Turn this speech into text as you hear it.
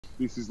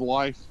This is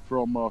live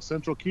from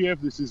central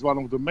Kyiv. This is one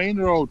of the main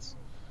roads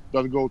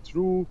that go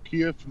through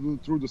Kyiv,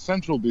 through the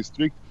central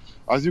district.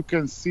 As you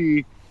can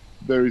see,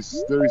 there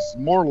is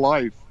more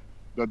life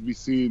that we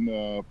seen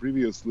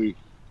previously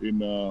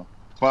in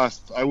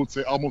past, I would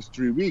say, almost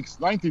 3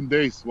 weeks. 19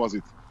 days was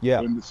it?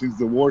 Yeah. Since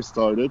the war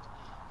started,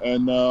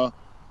 and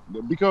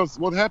because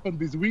what happened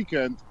this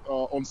weekend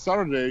on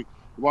Saturday,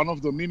 one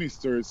of the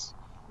ministers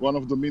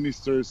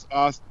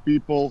asked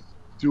people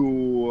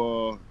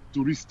to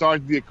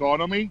restart the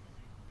economy.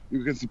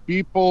 You can see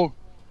people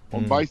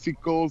on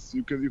bicycles.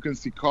 You can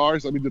see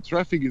cars. I mean, the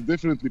traffic is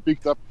definitely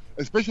picked up,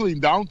 especially in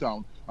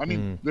downtown. I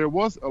mean, there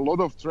was a lot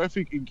of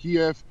traffic in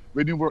Kyiv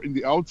when you were in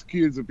the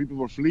outskirts and people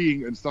were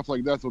fleeing and stuff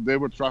like that. So there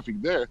were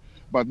traffic there,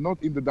 but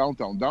not in the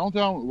downtown.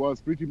 Downtown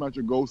was pretty much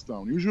a ghost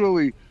town.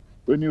 Usually,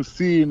 when you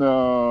see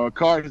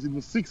cars, it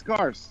was 6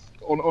 cars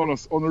on a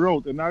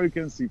road, and now you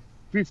can see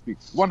 50,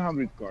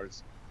 100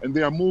 cars, and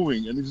they are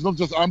moving. And it's not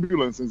just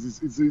ambulances;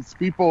 it's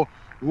people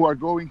who are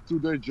going to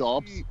their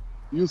jobs.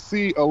 You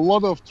see a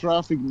lot of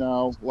traffic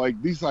now,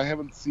 like this. I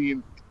haven't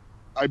seen.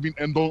 I've been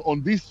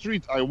on this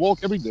street. I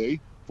walk every day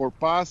for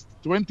past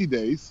 20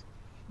 days.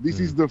 This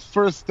is the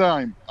first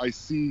time I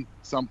see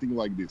something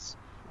like this.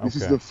 This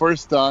is the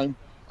first time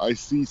I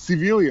see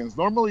civilians.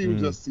 Normally, you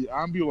just see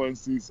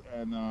ambulances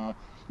and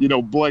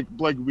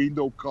black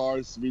window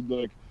cars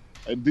with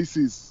and this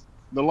is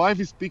the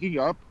life is picking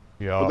up.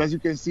 Yeah. But as you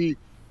can see,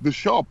 the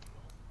shop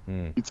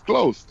it's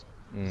closed,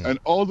 and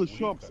all the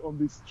shops on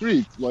this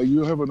street. Like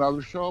you have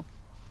another shop,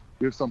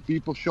 you have some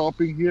people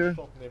shopping here,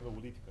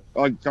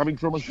 coming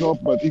from a shop.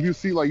 But if you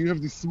see, like you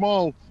have these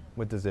small.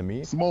 What does it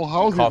mean? Small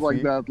houses coffee?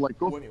 Like that, like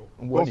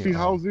coffee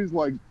houses,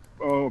 like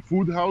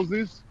food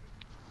houses,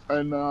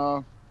 and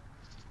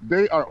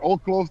they are all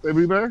closed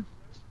everywhere.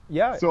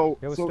 Yeah. So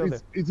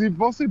it's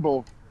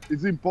impossible.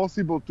 It's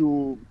impossible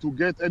to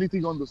get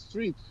anything on the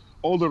street.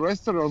 All the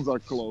restaurants are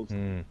closed,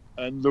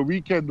 and the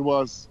weekend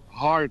was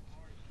hard.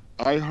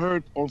 I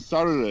heard on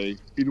Saturday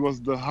it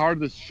was the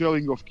hardest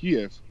shelling of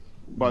Kyiv.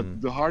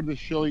 But the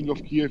hardest shelling of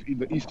Kyiv in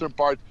the eastern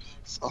part,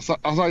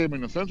 as I am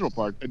in the central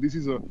part, and this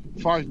is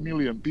 5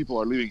 million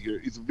people are living here.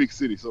 It's a big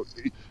city, so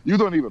you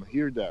don't even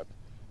hear that.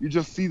 You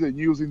just see the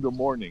news in the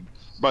morning.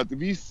 But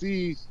we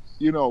see,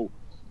 I don't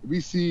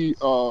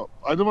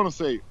want to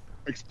say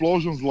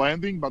explosions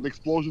landing, but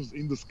explosions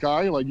in the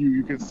sky. Like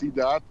you can see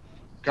that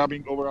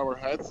coming over our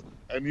heads,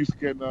 and you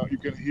can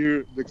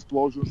hear the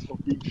explosions of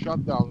being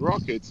shot down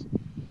rockets.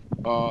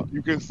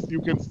 You can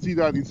see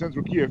that in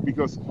central Kyiv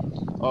because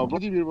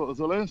Vladimir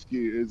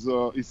Zelensky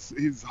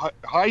is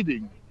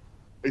hiding.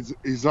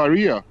 His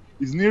area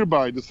is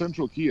nearby the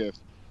central Kyiv,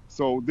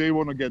 so they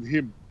want to get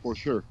him for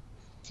sure.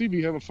 See,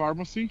 we have a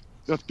pharmacy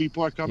that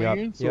people are coming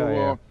in,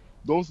 so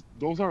those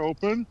are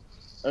open,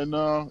 and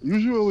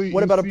usually.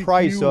 What about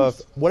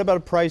a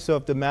price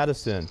of the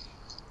medicine?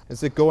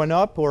 Is it going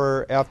up,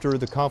 or after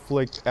the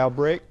conflict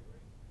outbreak?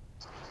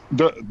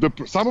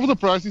 Some of the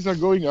prices are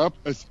going up,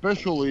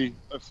 especially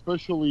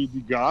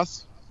the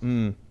gas.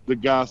 The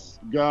gas.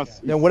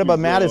 Then what about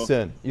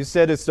medicine? You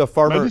said it's the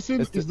farmer.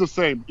 Medicine is the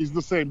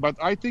same. But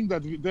I think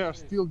that they are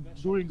still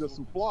doing the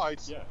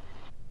supplies. Yeah.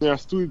 They are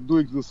still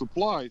doing the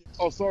supplies.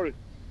 Oh, sorry.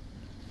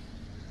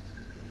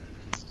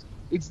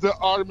 It's the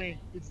army.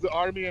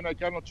 And I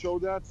cannot show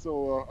that,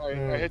 so I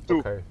had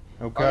to.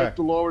 I had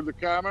to lower the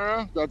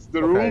camera. That's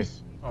the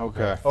rules.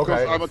 Okay.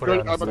 Because I'm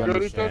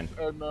accredited,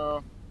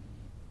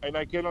 and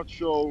I cannot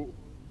show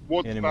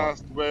what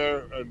passed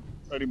where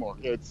anymore.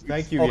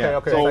 Thank you.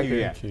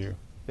 Okay.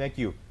 Thank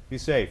you. Be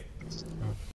safe.